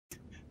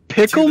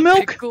Pickle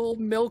milk? Pickle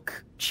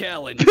milk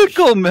challenge.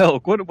 Pickle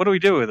milk. What do we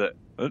do with it?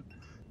 What?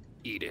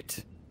 Eat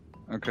it.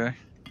 Okay.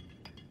 You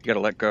gotta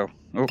let go.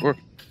 Oh. Did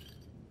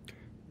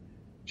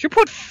you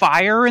put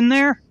fire in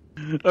there?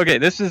 Okay,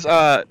 this is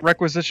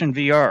Requisition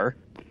VR.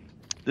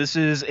 This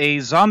is a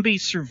zombie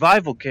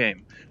survival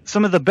game.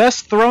 Some of the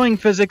best throwing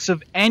physics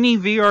of any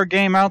VR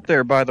game out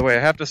there, by the way.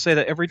 I have to say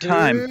that every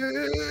time.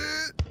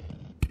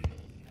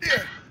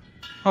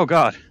 Oh,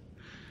 God.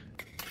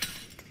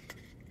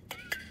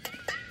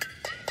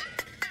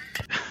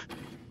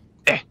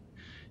 Look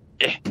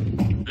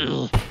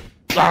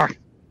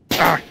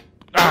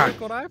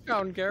what I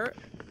found, Garrett.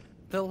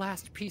 The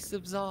last piece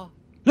of Zaw.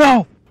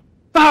 No!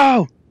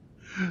 No!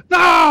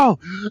 No!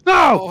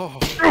 No!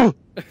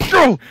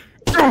 Oh.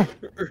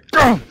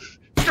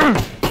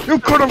 You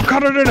could have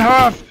cut it in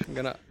half! I'm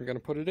gonna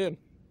put it in.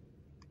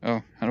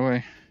 Oh, how do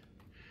I...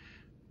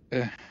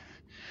 I'm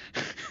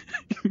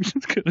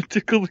just gonna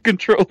tickle the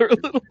controller a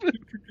little bit.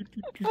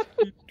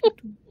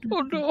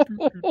 Oh no!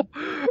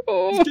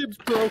 Oh. This game's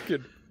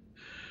broken.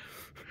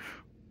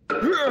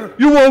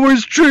 You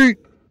always cheat!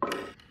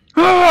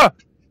 Ah!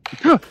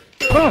 Ah!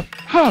 Ah!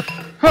 Ah! Ah!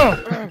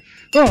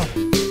 Ah!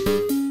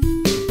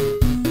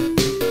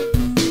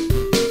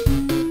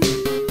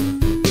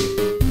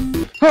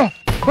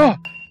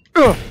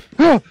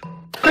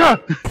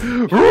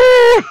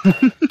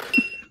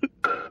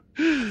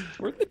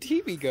 Where'd the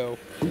TV go?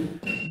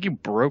 You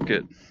broke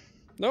it.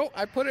 No,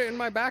 I put it in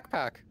my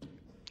backpack.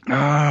 Oh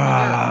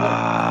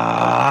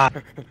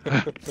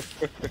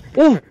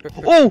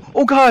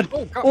God!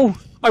 Oh,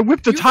 I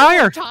whipped a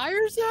tire.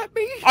 Tires at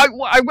me?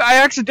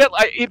 I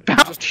accidentally it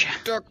bounced.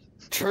 Just duct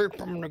tape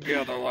them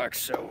together like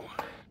so.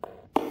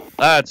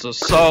 That's a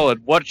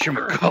solid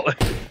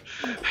whatchamacallit.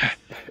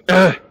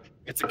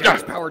 It's a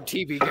gas-powered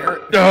TV,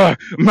 Garrett.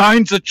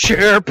 Mine's a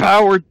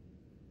chair-powered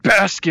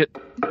basket.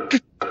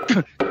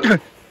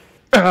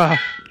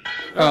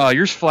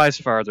 Yours flies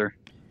farther.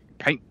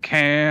 Paint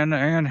can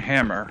and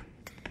hammer.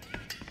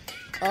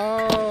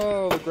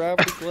 Oh, the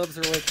gravity gloves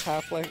are like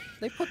Half-Life.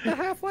 They put the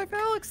Half-Life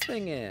Alex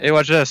thing in. Hey,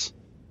 watch this.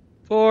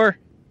 4.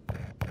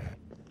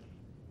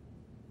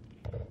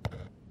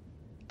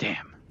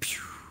 Damn.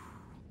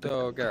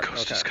 Oh, Garrett. The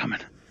ghost is coming.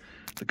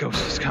 The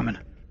ghost is coming.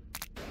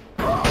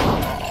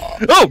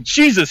 Oh,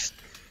 Jesus!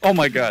 Oh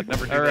my God,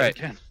 never do that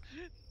again.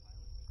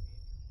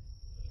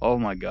 Oh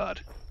my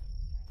God.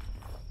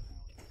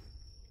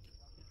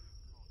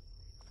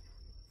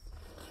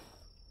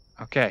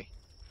 Okay.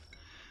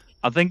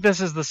 I think this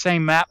is the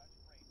same map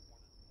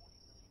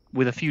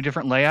with a few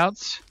different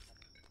layouts.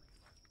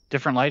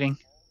 Different lighting.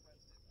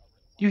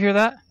 You hear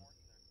that?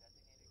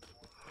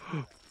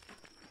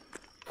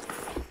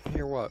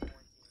 Hear what?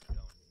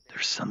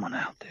 There's someone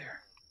out there.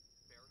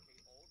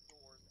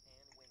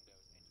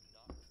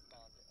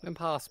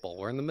 Impossible.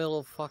 We're in the middle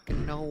of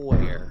fucking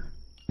nowhere.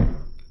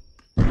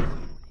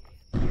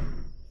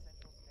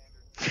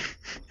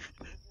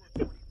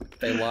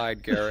 They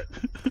lied, Garrett.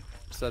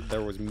 Said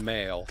there was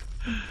mail.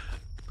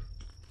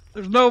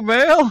 There's no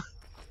mail?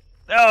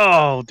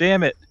 Oh,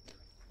 damn it.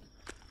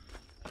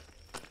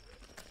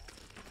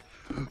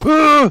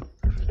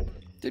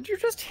 Did you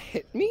just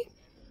hit me?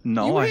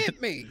 No, you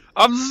hit me.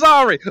 I'm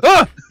sorry.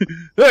 Ah!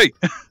 Hey,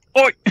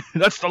 oi!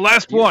 That's the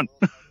last one.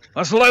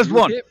 That's the last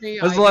one.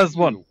 That's the last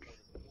one.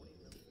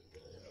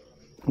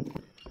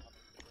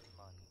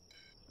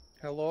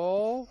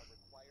 Hello,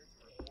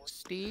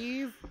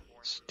 Steve.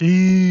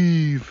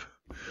 Steve.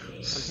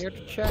 I'm here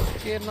to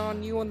check in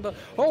on you and the.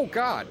 Oh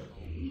God.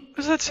 What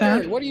does that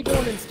sound? Hey, what are you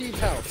doing in Steve's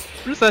house?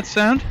 What does that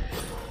sound?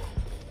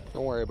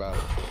 Don't worry about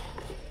it.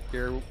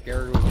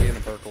 Gary was being a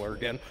burglar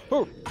again.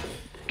 Oh.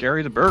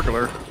 Gary the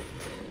burglar.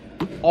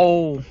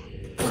 Oh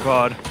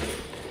God.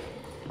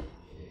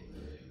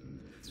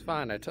 It's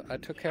fine. I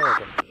took care of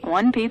him.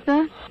 One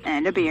pizza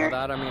and a beer.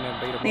 By that I mean I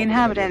beat him. The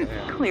inhabitant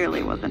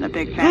clearly wasn't a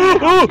big fan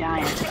of the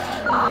diet.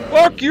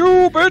 Fuck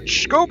you,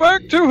 bitch! Go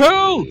back to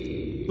hell!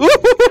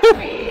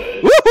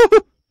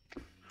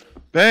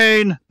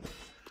 Bane!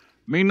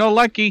 Me no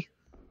likey.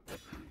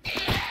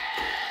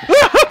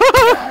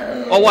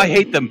 Oh, I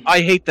hate them. I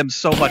hate them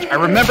so much. I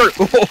remember.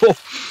 Oh,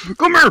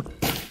 come here!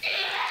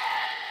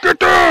 Get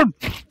down!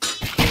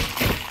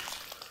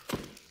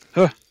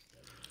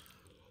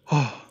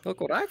 Oh.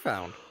 Look what I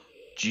found.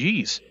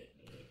 Jeez.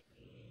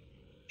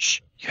 Shh,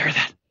 you hear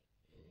that?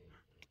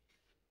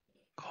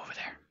 Go over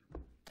there.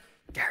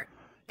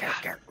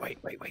 Garrett, wait.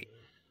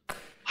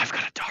 I've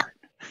got a dart.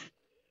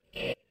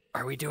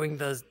 Are we doing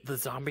the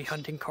zombie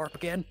hunting corp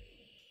again?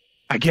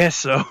 I guess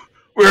so.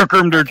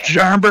 Welcome to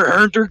Zombie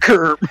Hunter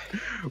Corp.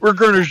 We're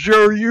gonna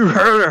show you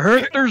how to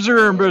hunt the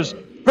zombies.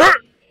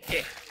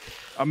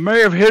 I may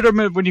have hit him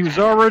when he was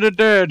already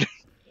dead.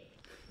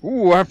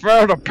 Ooh, I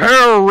found a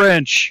power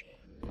wrench.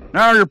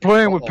 Now you're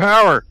playing with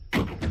power.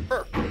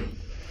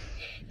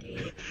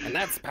 And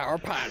that's power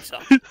pine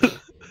stuff.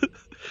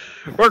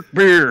 Fuck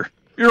beer.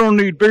 You don't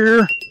need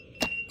beer.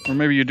 Or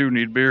maybe you do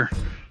need beer.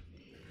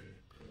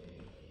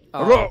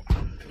 Oh,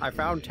 I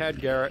found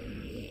Ted, Garrett.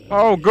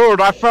 Oh,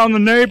 good. I found the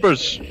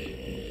neighbors.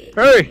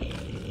 Hey,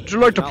 would you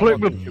like to play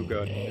with... Too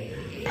good.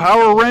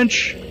 Power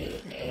wrench.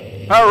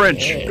 Power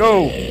wrench.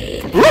 Go.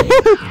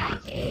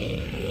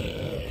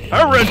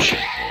 Power wrench.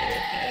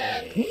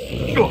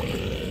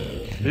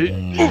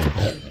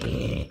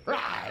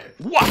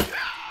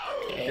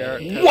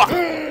 What?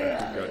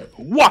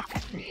 What?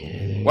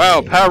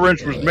 Wow, power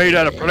wrench was made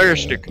out of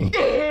plastic.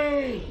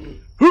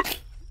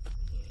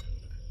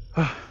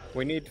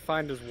 We need to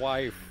find his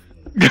wife.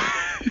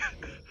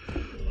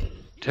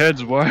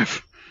 Ted's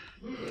wife.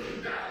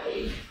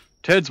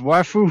 Ted's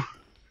waifu.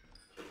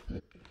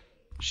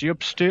 She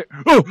upstairs.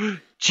 Oh,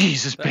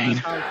 Jesus,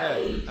 Bane.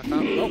 I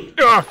found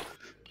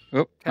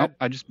Oh,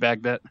 I just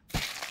bagged that.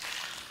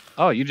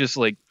 Oh, you just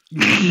like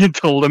you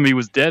told him he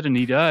was dead and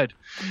he died.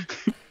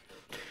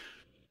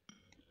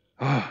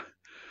 Oh,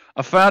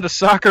 I found a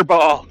soccer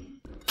ball.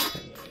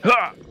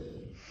 Ah.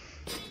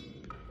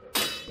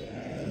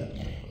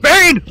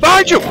 Bane,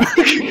 behind you!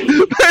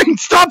 Bane,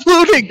 stop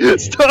looting!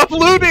 Stop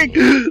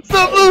looting!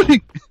 Stop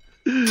looting!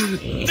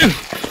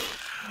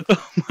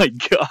 Oh my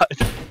god.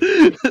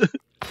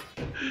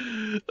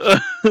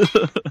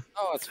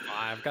 Oh, it's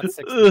fine. I've got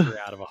 63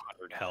 out of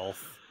 100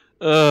 health.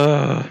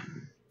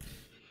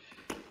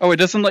 Oh, it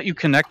doesn't let you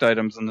connect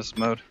items in this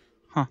mode.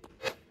 Huh.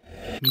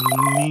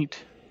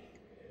 Neat.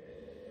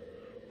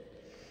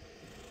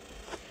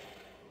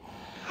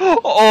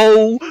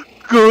 Oh,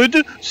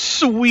 good,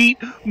 sweet,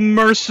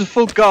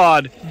 merciful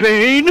God.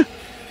 Bane?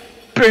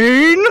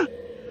 Bane?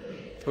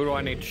 Who do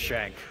I need to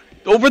shank?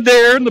 Over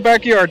there in the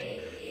backyard.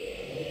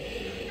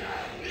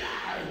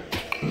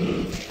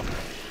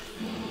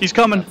 He's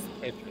coming.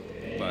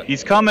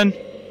 He's coming.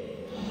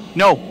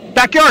 No.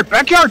 Backyard!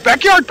 Backyard!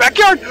 Backyard!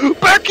 Backyard!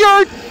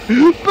 Backyard!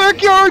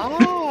 Backyard!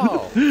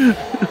 Oh!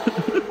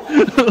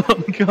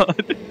 Oh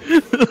god.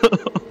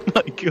 Oh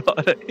my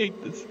god, I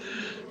hate this.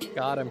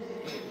 Got him.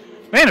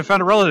 Man, I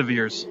found a relative of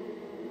yours.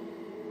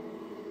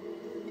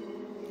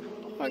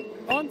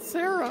 Aunt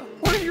Sarah,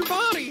 where's your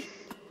body?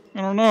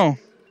 I don't know. I'm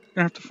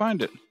gonna have to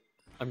find it.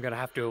 I'm gonna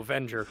have to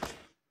avenge her.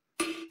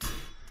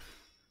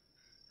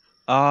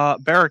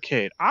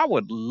 Barricade. I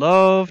would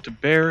love to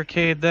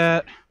barricade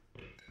that.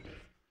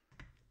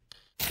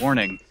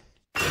 Warning.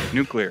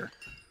 Nuclear.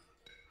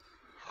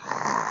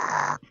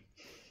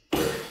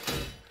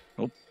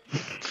 Oh.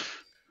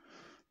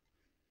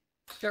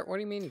 Jared, what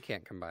do you mean you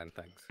can't combine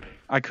things?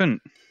 I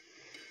couldn't.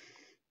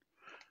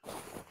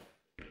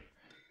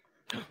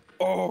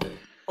 Oh,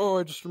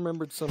 I just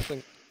remembered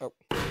something. Oh,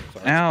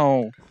 sorry.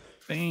 Ow.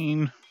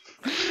 Bane.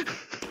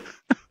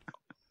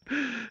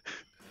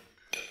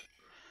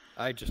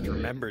 I just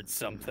remembered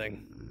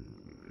something.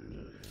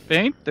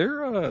 Bane,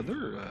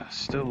 they're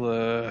still,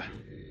 they're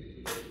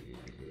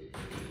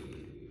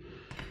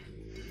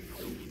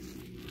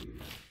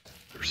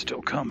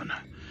still coming.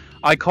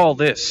 I call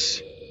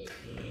this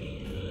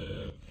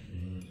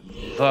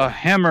the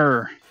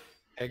hammer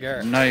Hey,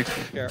 Garrett.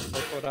 knife. Garrett,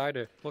 look what I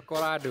do. Look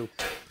what I do.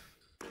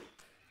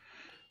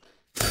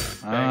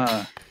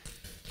 Ah.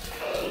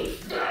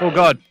 Oh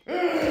god.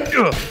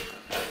 Ugh.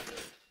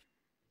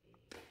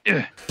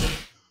 Ugh.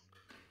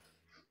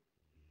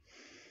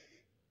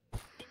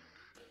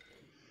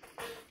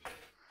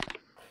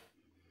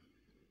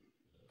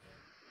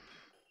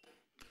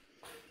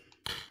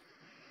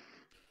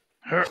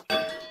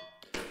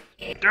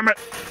 Damn it!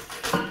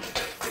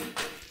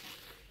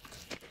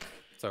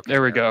 It's okay,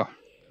 There we Garrett. go.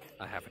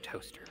 I have a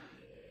toaster.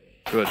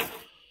 Good.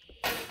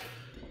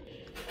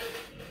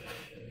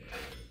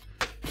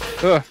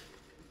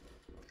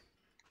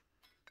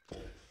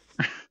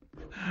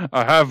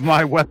 I have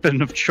my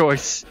weapon of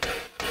choice.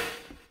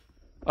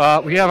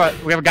 We have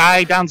a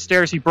guy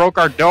downstairs. He broke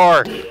our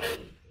door.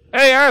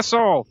 Hey,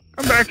 asshole!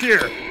 Come back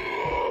here!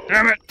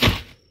 Damn it!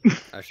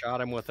 I shot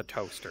him with a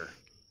toaster.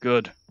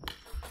 Good.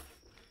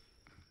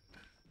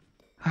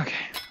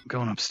 Okay, I'm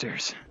going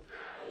upstairs.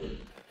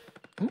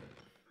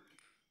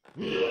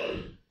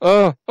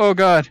 Oh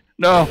god,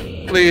 no,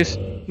 please,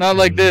 not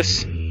like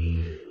this.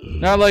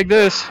 Not like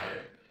this.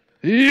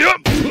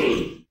 Yup!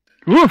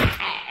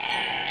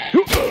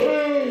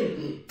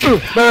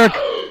 Back!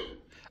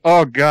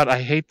 Oh god,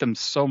 I hate them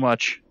so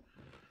much.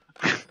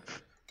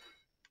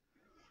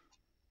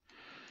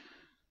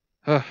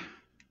 Okay.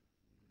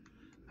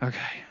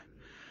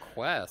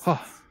 Quest.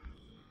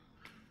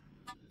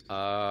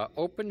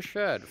 Open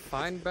shed,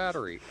 find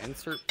battery,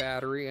 insert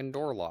battery and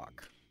door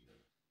lock.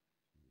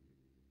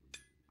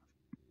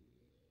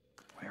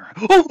 Where?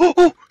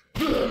 Oh!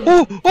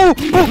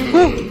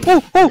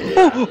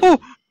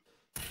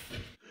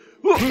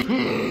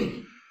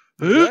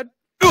 Good?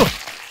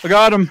 I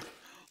got him.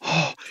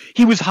 Oh,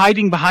 he was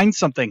hiding behind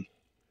something.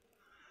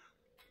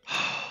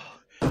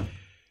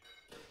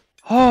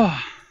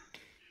 Oh.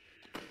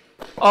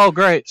 Oh,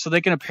 great. So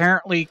they can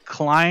apparently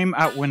climb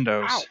out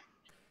windows. Ow.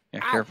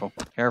 Yeah, Ow. careful.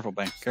 Careful,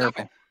 Bang. Stop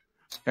Careful.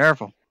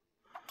 Careful.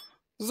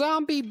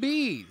 Zombie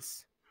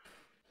bees.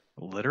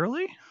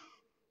 Literally?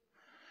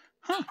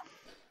 Huh.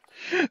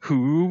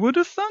 Who would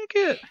have thunk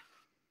it?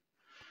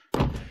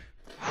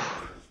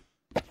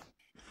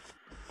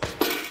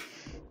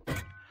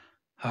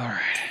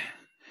 Alright.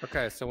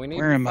 Okay, so we need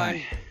Where to am find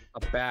I? a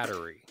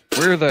battery.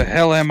 Where the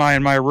hell am I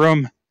in my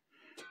room?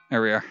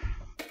 There we are.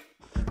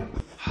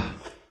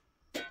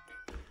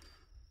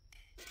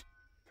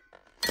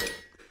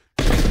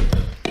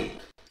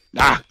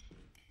 Ah!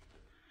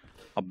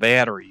 A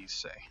battery, you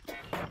say?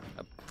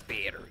 A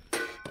battery.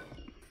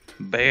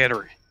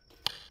 Battery.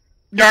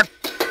 Yeah.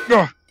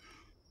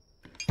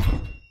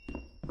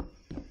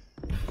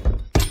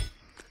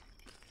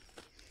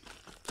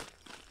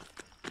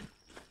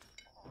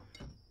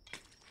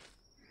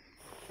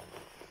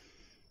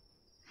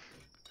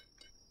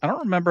 I don't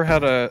remember how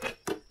to...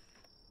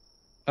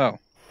 Oh.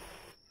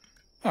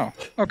 Oh,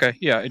 okay.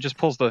 Yeah, it just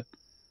pulls the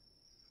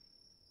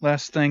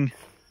last thing.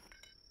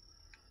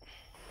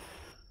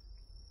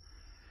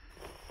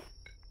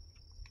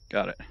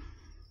 Got it.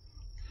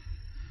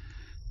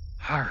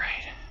 All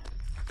right.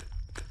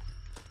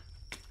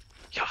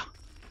 Yeah.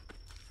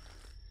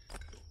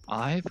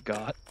 I've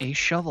got a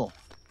shovel.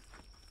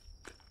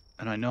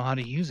 And I know how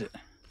to use it.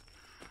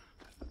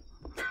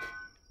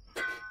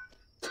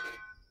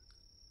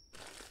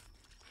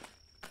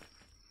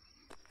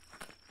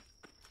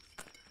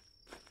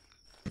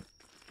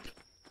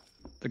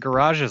 The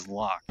garage is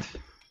locked.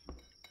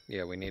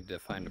 Yeah, we need to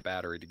find a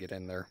battery to get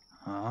in there.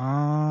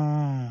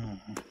 Oh.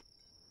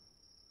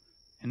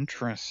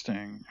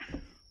 Interesting.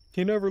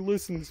 He never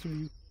listens to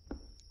me.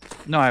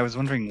 No, I was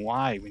wondering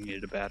why we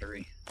needed a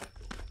battery.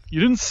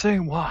 You didn't say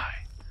why.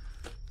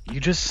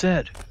 You just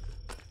said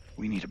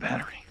we need a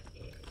battery.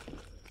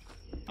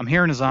 I'm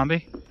hearing a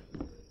zombie.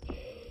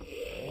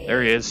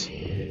 There he is.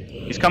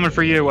 He's coming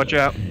for you, watch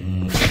out.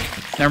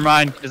 Never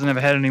mind, he doesn't have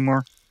a head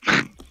anymore.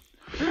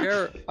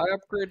 Garrett, I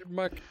upgraded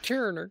my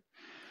turner.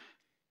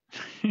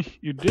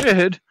 You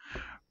did?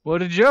 What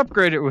did you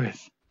upgrade it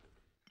with?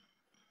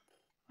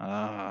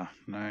 Ah,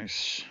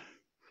 nice.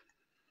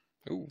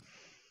 Ooh.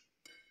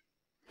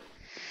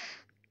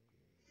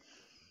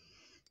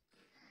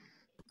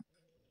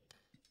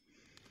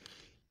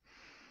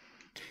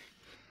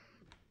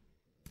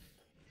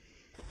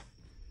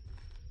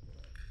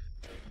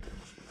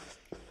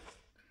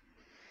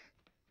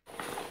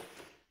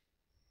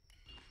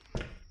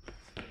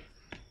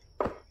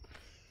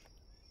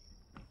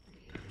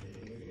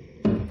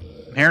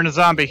 I'm hearing a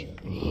zombie.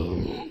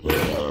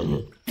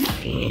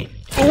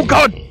 Oh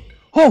god!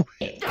 Oh!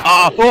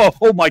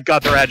 Oh my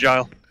god, they're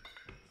agile.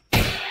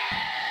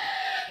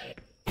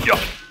 Yeah.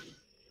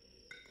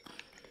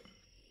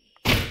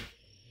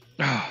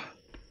 Oh,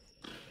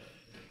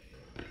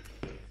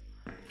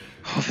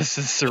 this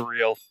is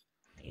surreal.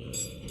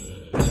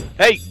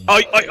 Hey!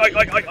 I!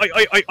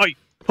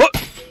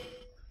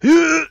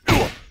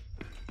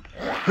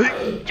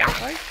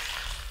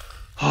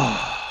 Huh!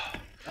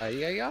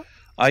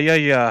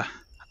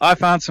 I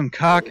found some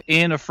cock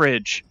in a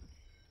fridge.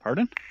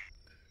 Pardon?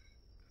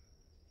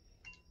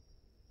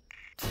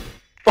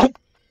 Oh!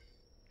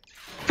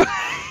 Did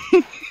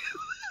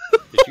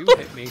you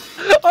hit me?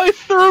 I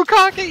threw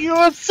cock at you,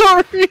 I'm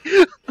sorry!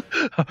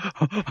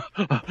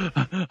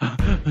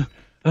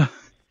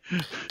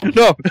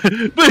 No!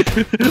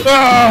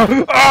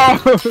 I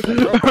broke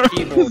the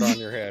keyboard on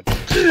your head.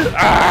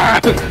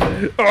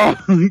 Oh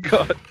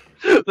god,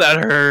 that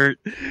hurt.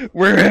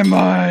 Where am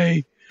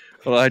I?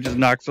 Well, I just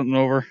knocked something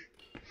over.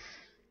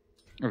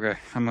 Okay,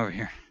 I'm over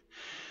here.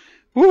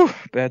 Whew,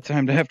 bad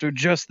time to have to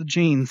adjust the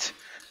jeans.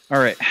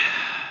 Alright.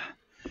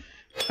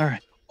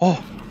 Alright.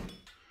 Oh!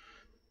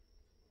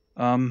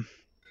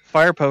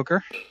 Fire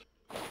poker.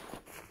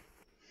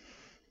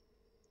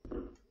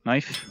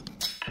 Knife.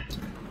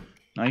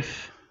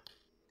 Knife.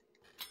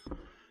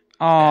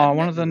 Oh,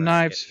 one of the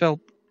knives fell.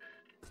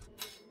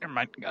 Never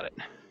mind, got it.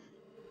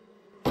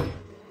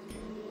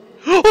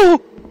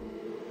 Oh!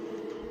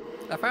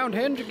 I found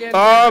Hinge again.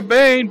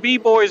 Bane,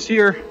 B-boy's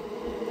here.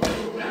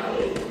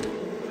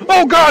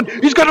 Oh god,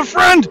 he's got a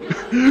friend!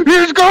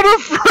 He's got a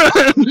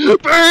friend!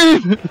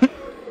 Bane!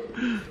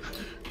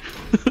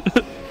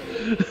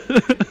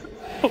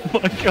 Oh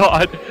my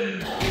god.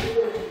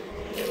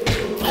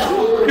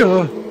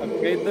 I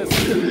made this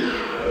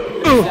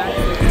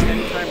exactly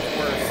 10 times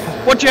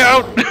worse. Watch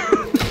out!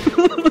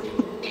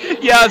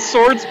 Yeah,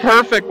 sword's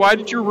perfect. Why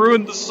did you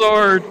ruin the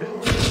sword?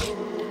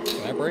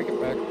 Can I break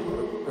it back?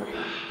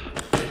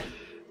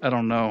 I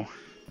don't know.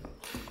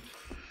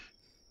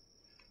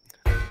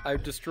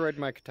 I've destroyed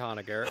my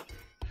katana, Garrett.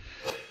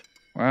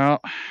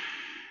 Well,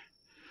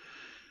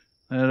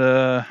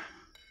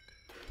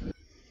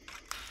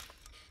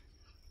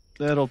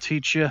 that'll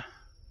teach you.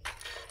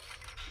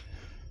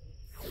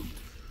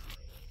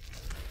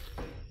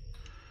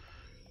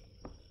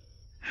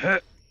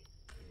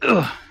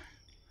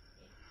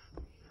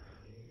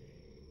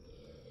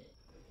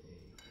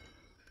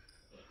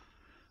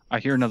 I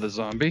hear another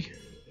zombie.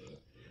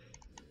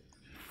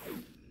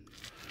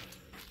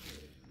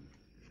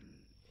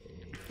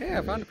 Hey,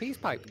 I found a peace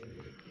pipe.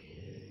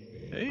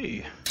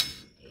 Hey.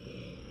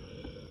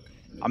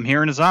 I'm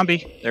hearing a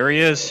zombie. There he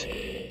is.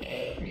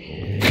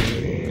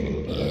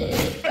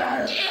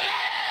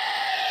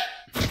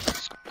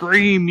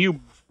 Scream,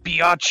 you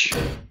biatch.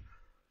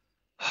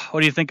 What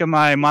do you think of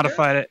my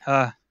modified it?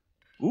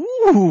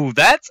 Ooh,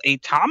 that's a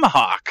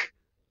tomahawk.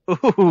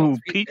 Ooh,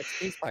 It's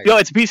peace pipe. no,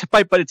 it's a piece of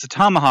pipe, but it's a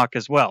tomahawk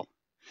as well.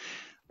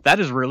 That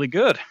is really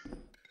good.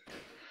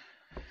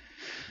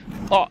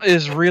 Oh,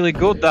 is really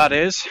good, that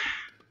is.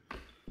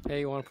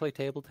 Hey, you want to play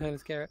table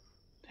tennis, Garrett?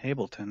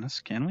 Table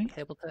tennis, can we?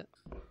 Table tennis.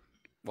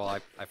 Well,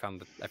 I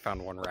found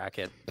one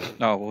racket.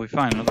 Oh, well, we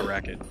find another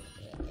racket.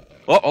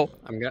 Uh-oh.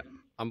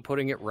 I'm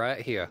putting it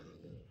right here.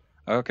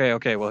 Okay,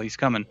 okay, well, he's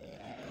coming.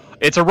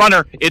 It's a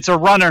runner! It's a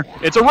runner!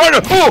 It's a runner!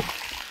 Oh!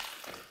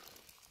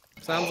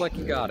 Sounds like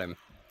you got him.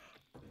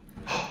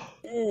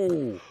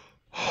 Ooh.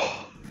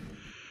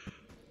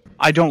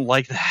 I don't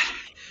like that.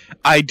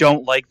 I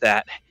don't like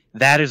that.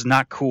 That is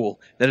not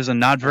cool. That is a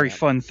not very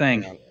fun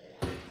thing. Hey,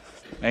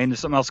 and there's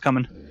something else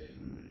coming.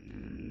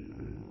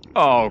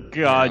 Oh,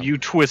 God, you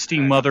twisty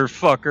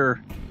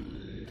motherfucker.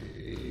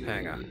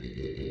 Hang on.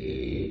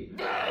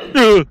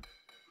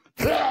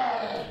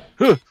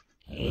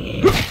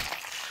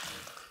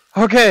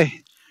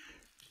 Okay.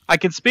 I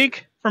can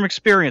speak from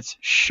experience.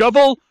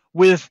 Shovel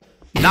with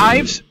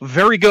knives,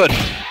 very good.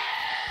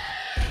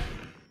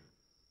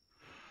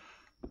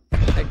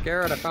 Hey,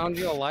 Garrett, I found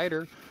you a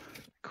lighter.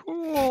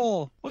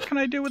 Cool. What can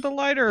I do with a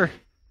lighter?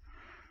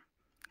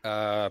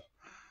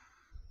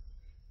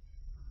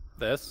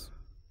 This?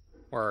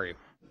 Where are you?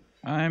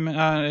 I'm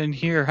in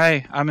here.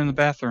 Hey, I'm in the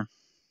bathroom.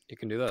 You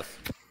can do this.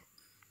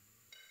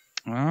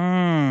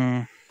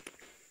 Oh.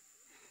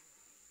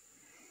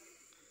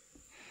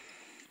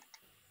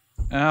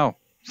 Ow.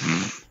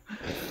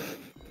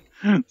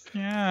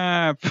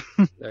 Snap.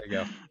 There you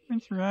go.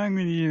 What's wrong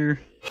with you?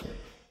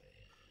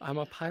 I'm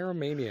a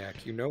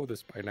pyromaniac. You know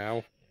this by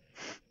now.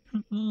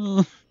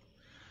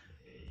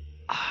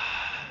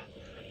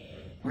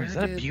 Where is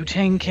that a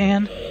butane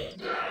can?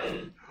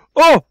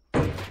 Oh!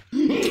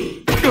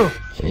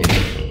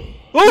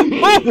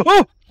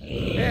 Oh!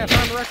 Hey, I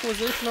found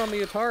Requisition on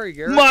the Atari,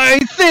 Garrett. My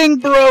thing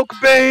broke,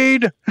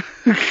 Bade!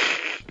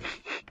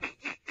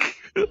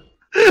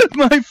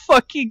 My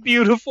fucking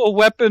beautiful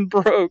weapon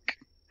broke.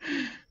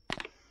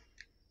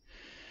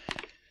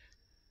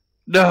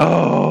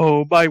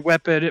 No, my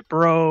weapon, it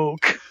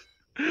broke.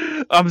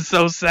 I'm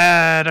so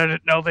sad. I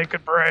didn't know they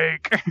could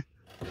break.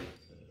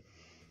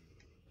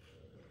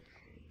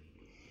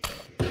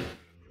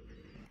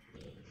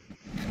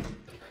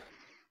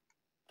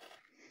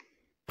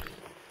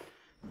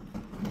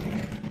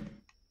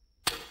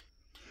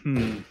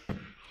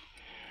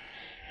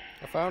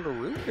 I found a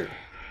router.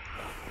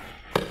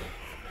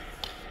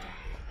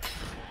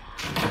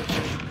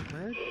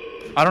 Where?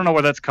 I don't know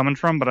where that's coming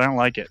from, but I don't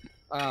like it.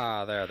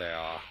 Ah, there they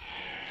are.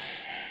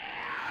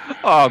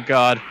 Oh,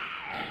 God.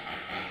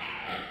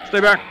 Stay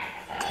back!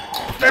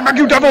 Stay back,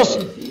 you devils!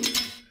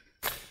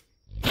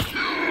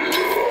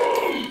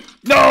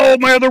 No,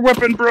 my other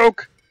weapon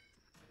broke!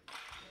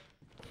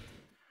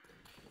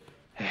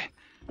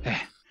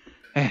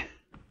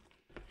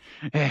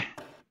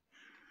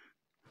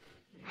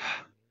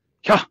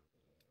 Yeah.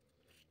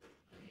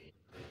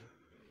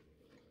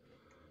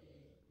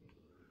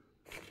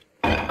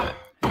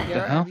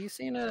 Yeah, have you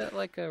seen a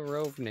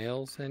row of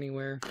nails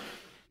anywhere?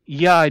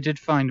 Yeah, I did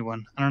find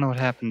one. I don't know what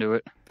happened to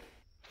it.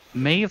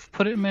 May have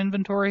put it in my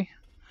inventory.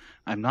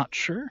 I'm not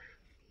sure.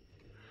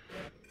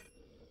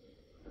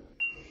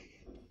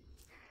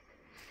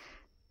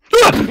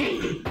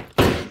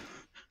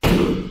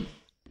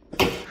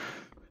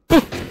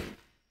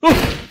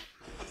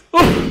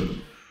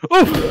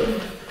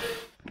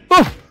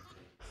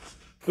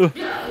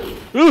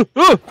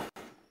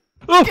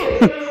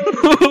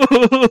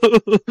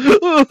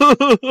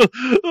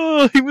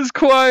 He was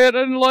quiet. I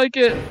didn't like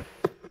it.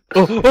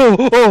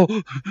 Okay.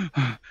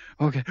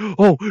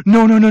 Oh,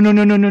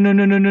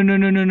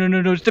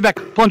 no. Stay back.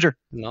 Plunger.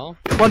 No.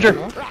 Plunger.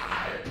 No.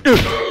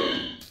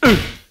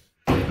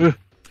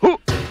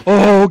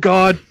 Oh,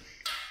 God.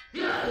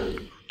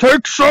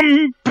 Take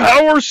some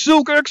power,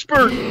 Silk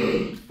Expert.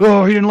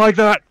 Oh, he didn't like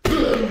that.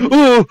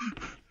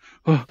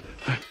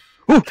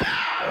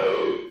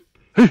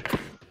 Hey.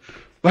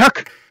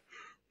 Back.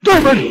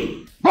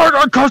 David.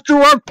 I cast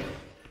you out.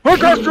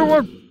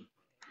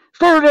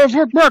 Start it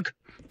off, back.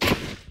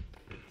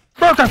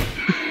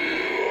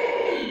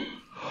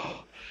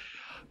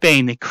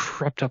 Bane, they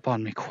crept up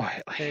on me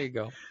quietly. There you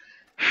go.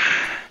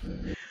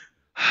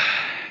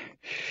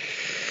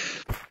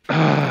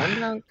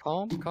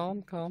 Calm.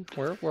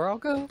 Where I'll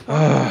go.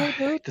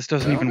 This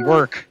doesn't even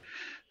work.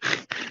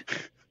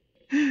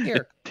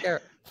 Here,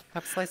 have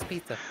a slice of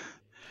pizza.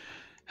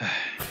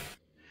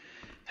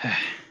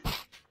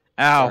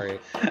 Ow. Sorry.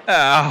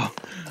 Ow.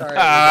 Sorry.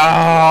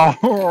 Ow.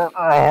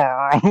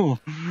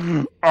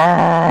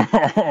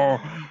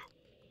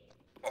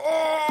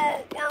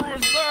 Oh, where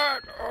was that?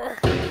 Oh.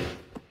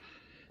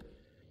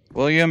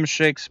 William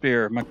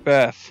Shakespeare,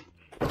 Macbeth.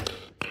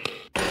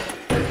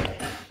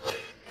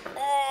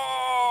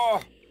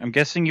 Oh. I'm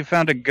guessing you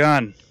found a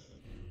gun.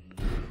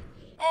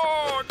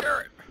 Oh,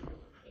 Garrett.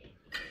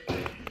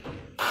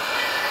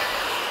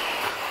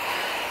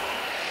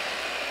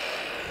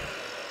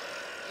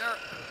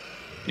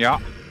 Yeah.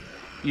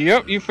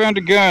 Yep, you found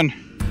a gun.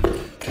 I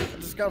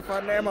just gotta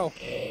find ammo.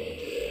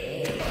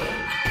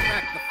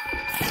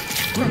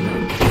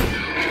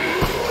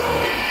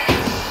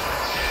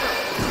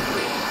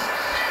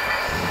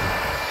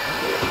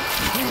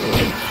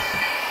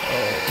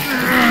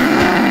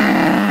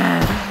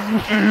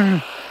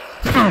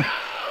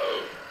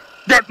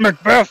 Get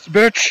Macbeth,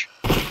 bitch!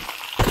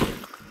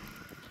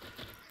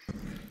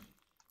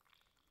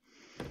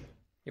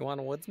 You want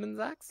a woodsman's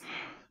axe?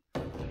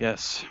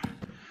 Yes.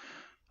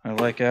 I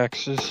like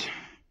axes.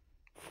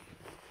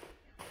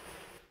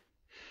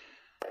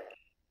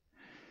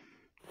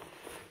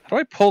 How do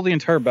I pull the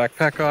entire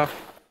backpack off?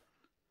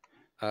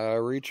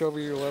 Reach over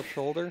your left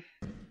shoulder.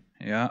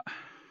 Yeah.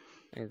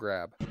 And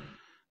grab.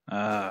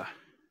 Hey,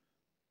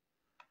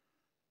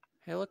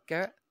 look,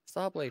 Garrett.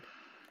 Saw blade.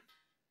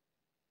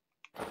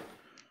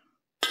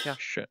 Yeah.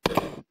 Shit.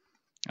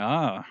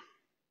 Ah.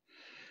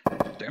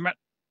 Damn it.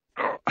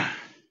 Oh.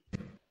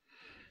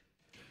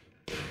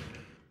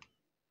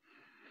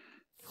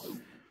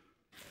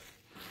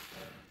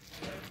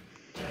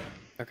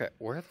 Okay,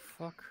 where the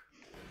fuck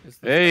is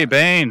this? Hey,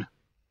 Bane.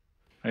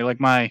 How you like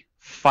my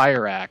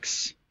fire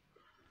axe?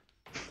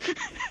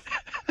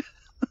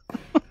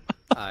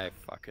 I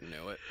fucking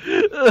knew it.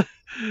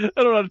 I don't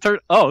know how to turn.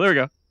 Oh, there we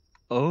go.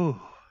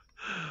 Oh.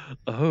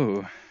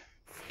 Oh.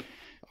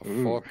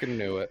 I fucking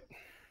knew it.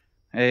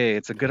 Hey,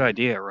 it's a good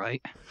idea,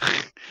 right?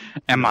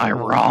 Am I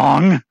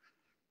wrong?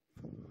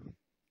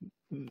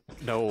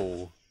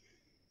 No.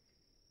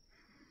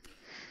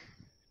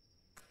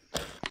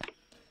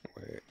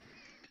 Wait.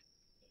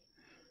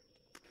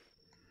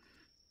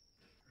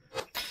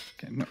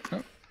 Okay, no,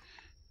 no.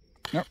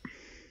 Nope.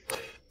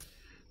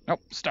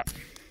 Nope, stop.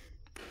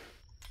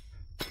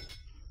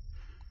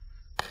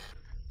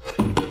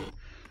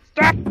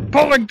 Stop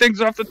pulling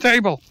things off the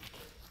table!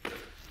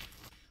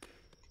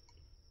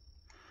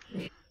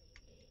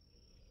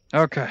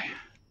 Okay.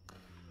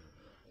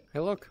 Hey,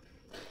 look.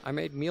 I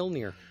made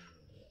Mjolnir.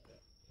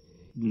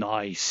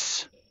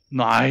 Nice.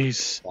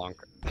 Nice. Bonk.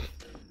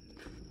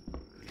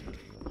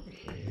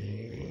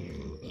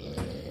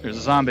 There's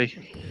a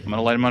zombie. I'm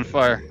gonna light him on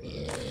fire.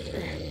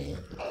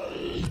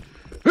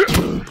 I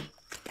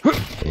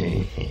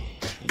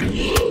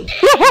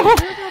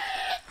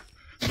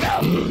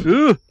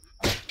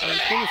was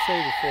gonna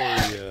say before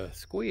you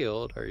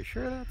squealed, are you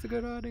sure that's a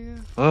good idea?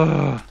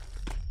 Oh,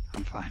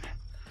 I'm fine.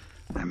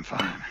 I'm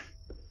fine.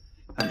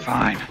 I'm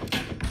fine.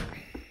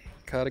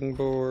 Cutting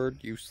board,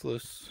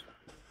 useless.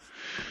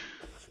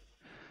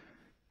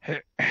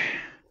 Hey.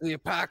 The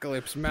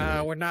apocalypse,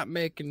 man. We're not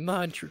making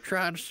lunch. We're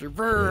trying to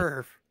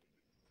survive.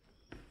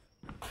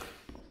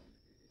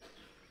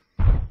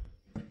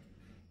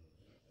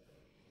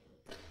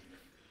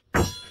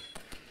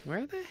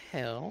 Where the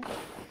hell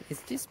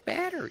is this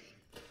battery?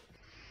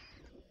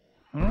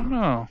 I don't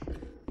know.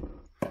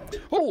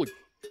 Holy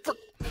frick.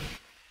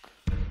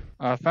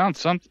 I found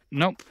something.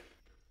 Nope.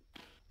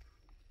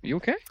 You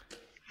okay?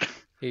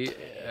 He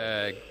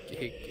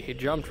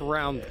jumped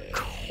around the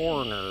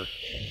corner,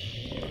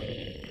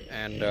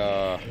 and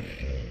I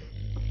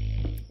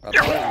thought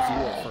it was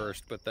you at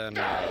first, but then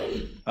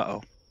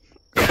Uh-oh.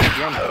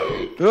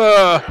 jumped.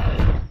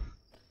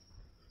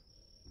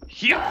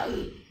 Yeah.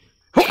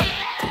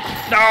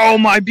 No,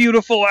 my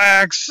beautiful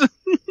axe.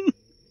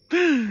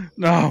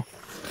 No.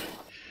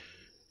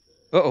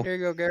 Uh-oh. Here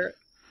you go, Garrett.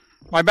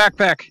 My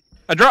backpack.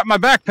 I dropped my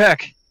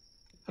backpack.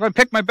 How do I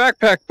pick my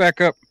backpack back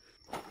up?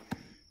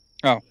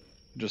 Oh,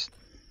 just...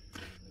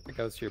 It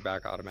goes to your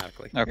back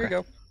automatically. Okay. Here you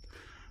go.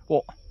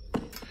 Well,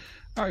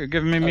 oh, you're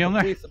giving me a meal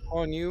there? Peace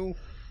upon you.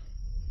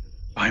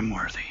 I'm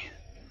worthy.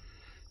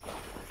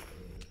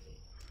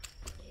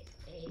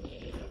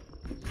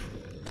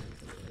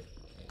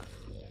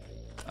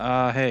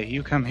 Hey,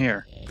 you come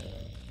here.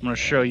 I'm gonna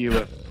show you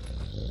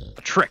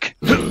a trick.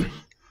 I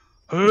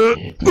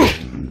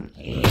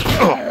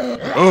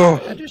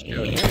just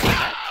showed him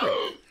that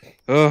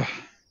trick.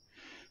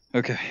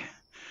 Okay.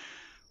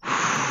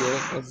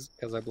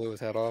 Because I blew his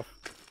head off.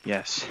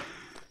 Yes.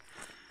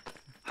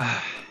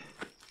 I'm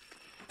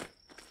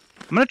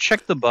gonna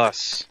check the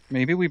bus.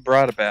 Maybe we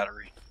brought a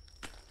battery.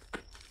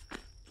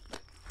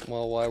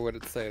 Well, why would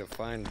it say to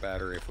find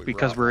battery if we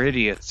Because brought we're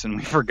idiots and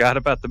we forgot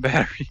about the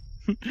battery.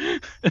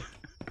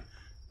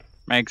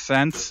 Makes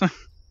sense?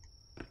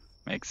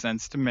 Makes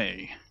sense to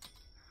me.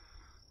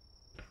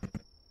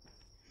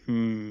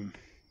 Ooh,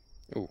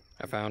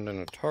 I found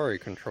an Atari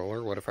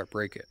controller. What if I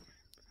break it?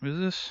 What is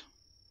this?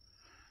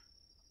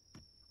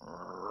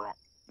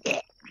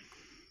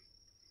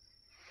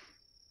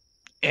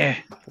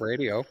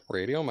 Radio.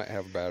 Radio might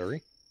have a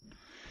battery.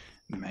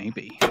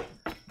 Maybe.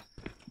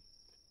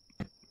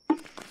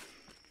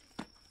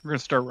 We're gonna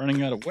start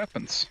running out of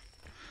weapons.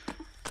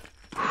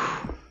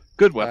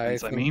 Good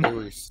weapons, I mean.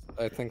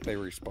 I think they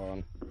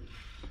respawn.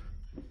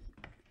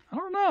 I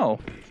don't know.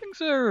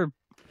 Things are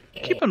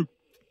keeping...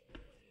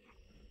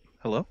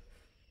 Hello?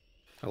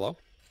 Hello?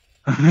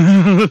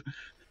 I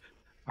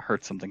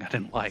heard something I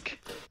didn't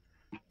like.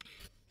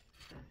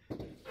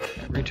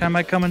 Every time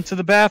I come into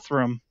the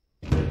bathroom,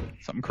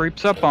 something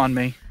creeps up on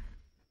me.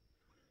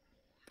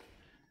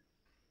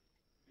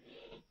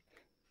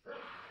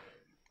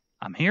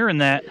 I'm hearing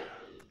that.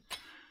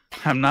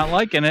 I'm not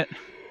liking it.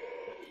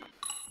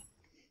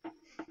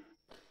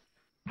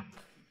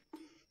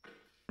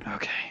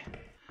 Okay.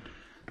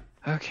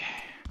 Okay.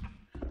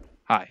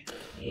 Hi.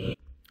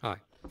 Hi.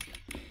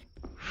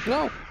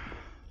 No.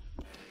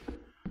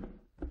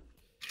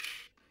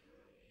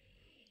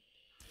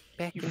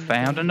 You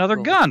found another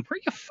gun. Where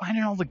are you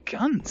finding all the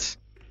guns?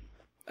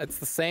 It's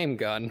the same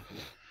gun.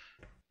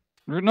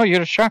 No, you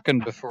had a shotgun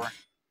before.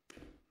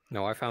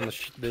 No, I found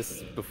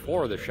this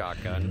before the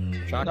shotgun.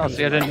 No,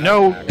 see, I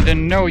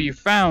didn't know you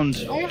found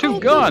two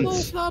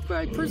guns.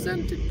 I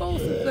presented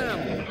both of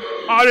them.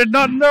 I did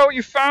not know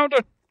you found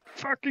a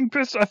fucking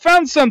pistol. I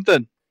found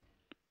something.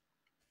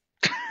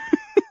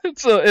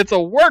 It's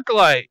a work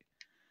light.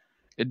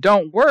 It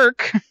don't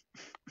work.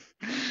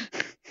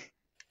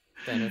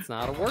 Then it's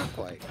not a work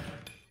light.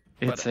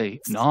 It's a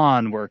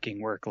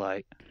non-working work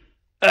light.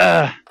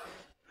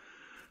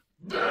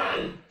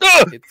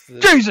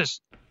 Jesus!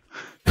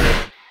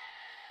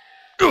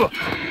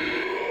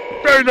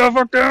 Stay the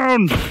fuck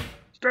down!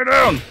 Stay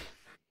down!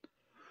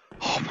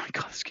 Oh my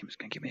god, this game is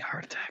gonna give me a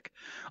heart attack.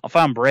 I'll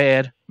find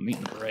bread. I'm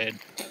eating bread.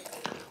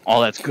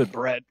 Oh, that's good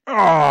bread.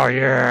 Oh,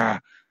 yeah!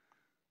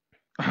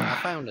 I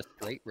found a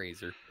straight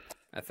razor,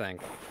 I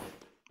think.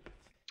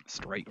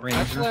 Straight razor?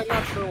 Actually, I'm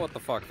not sure what the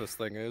fuck this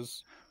thing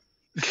is.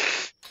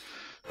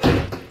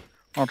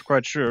 Not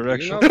quite sure,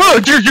 actually. You know Oh,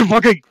 dude, you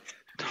fucking...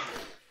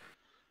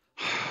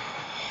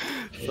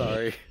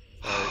 Sorry.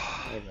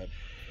 Okay.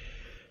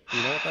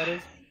 You know what that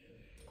is?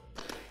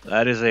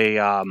 That is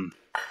a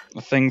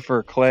thing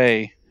for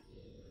clay.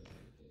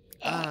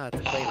 Ah, it's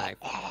a clay knife.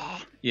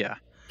 Yeah.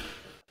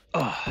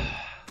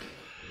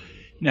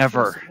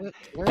 Never,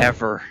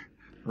 ever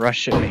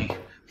rush at me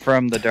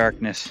from the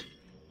darkness.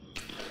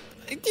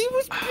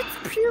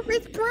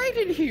 It's bright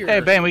in here. Hey,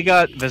 Ben, we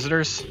got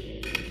visitors.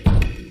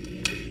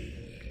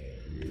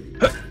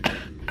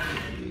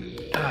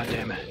 Ah,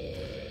 damn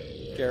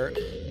it. Garrett,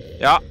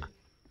 Yeah.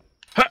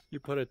 you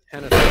put a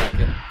tennis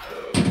racket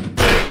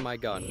in my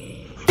gun.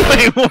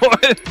 Wait,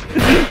 what?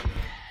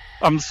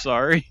 I'm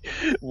sorry.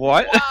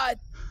 What? What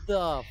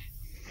the?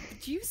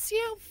 Do you see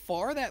how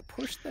far that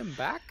pushed them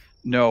back?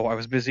 No, I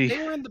was busy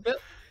They were in the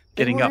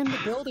getting up. in the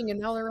building, and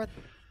now they're at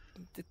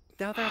the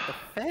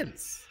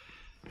fence.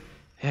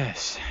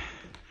 Yes.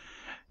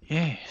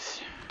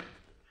 Yes.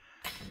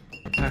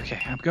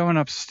 Okay, I'm going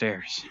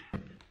upstairs.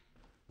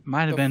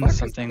 Might have The been fuck is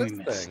something we this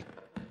missed. thing?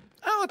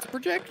 Oh, it's a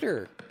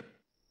projector.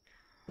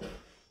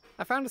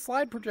 I found a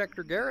slide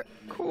projector, Garrett.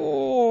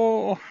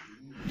 Cool.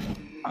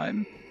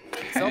 I'm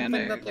Something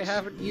panicked. that they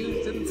haven't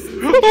used in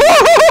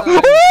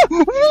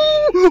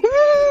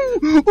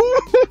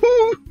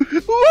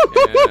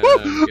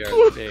and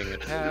Garrett's being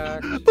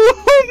attacked.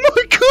 Oh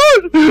my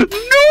god! No!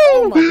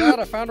 Oh my god,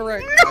 I found a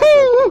right.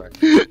 No!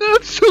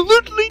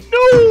 Absolutely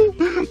no!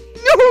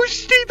 No,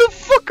 stay the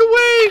fuck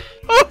away!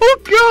 Oh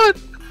god!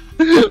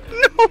 No!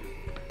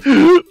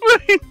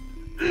 Bane!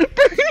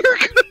 Bane, you're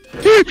gonna...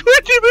 Wait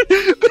a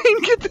minute! Bane,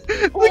 get the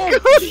gun!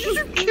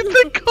 Get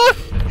the gun!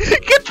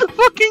 Get the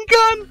fucking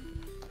gun!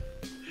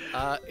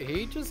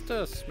 He just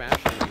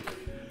smashed me.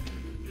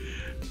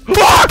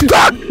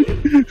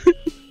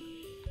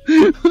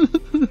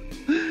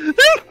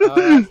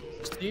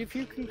 See if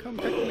you can come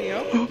pick me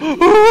up.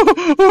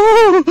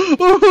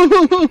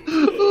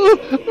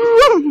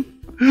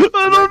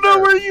 I don't know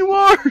where you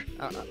are!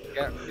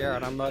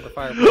 Garrett, I'm by the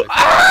fireplace.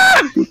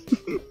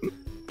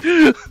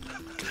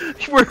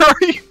 Where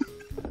are you?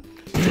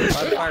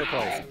 By the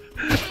fireplace.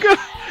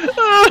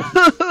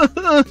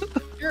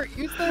 Garrett,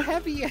 use the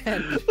heavy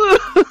end.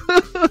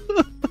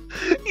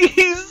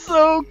 He's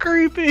so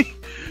creepy.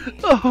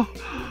 Oh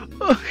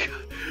god.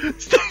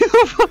 Stay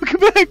the fuck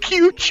back,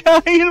 you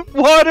giant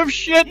wad of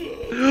shit!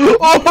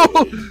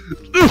 Oh!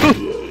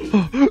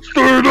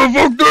 Stay the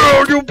fuck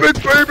down, you big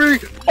baby!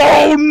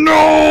 Oh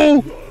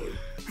no!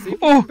 See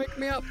if you can pick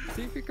me up.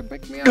 See if you can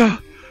pick me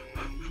up.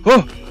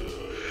 Oh.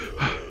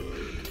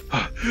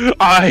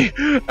 I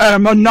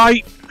am a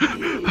knight!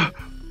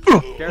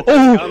 Garrett,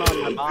 there's a gun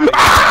on my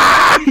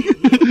body.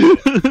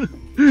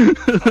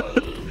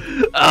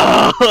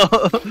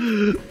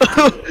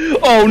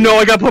 Oh no,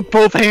 I gotta put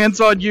both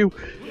hands on you!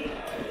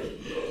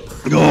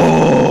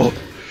 Oh!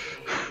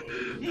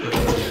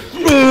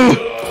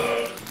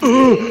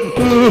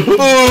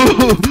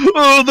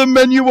 Oh, the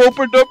menu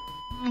opened up!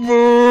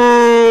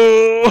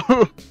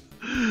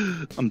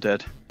 I'm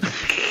dead.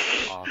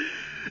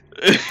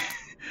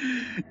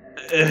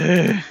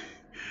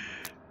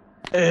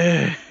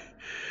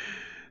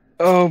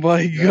 Oh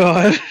my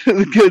god,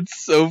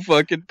 it's so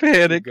fucking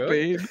panic,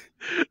 babe.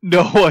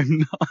 No, I'm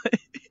not.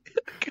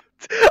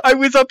 I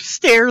was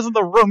upstairs in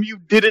the room you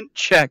didn't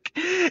check,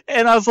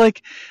 and I was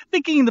like,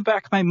 thinking in the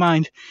back of my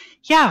mind,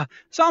 yeah,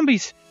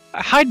 zombies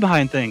hide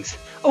behind things.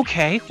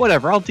 Okay,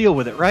 whatever, I'll deal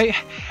with it, right?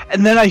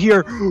 And then I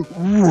hear,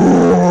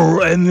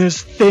 roar, and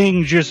this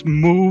thing just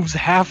moves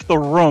half the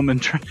room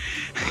and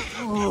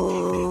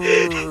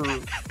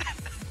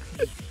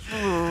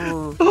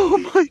oh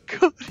my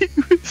god,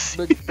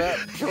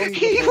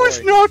 he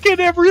was knocking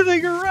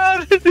everything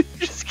around and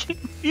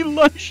he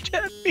lunged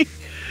at me.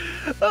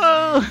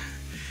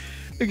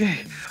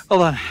 Okay,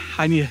 hold on.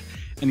 I need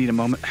a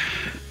moment.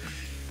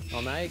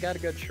 Well, now you got a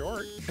good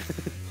short.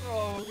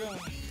 Oh god.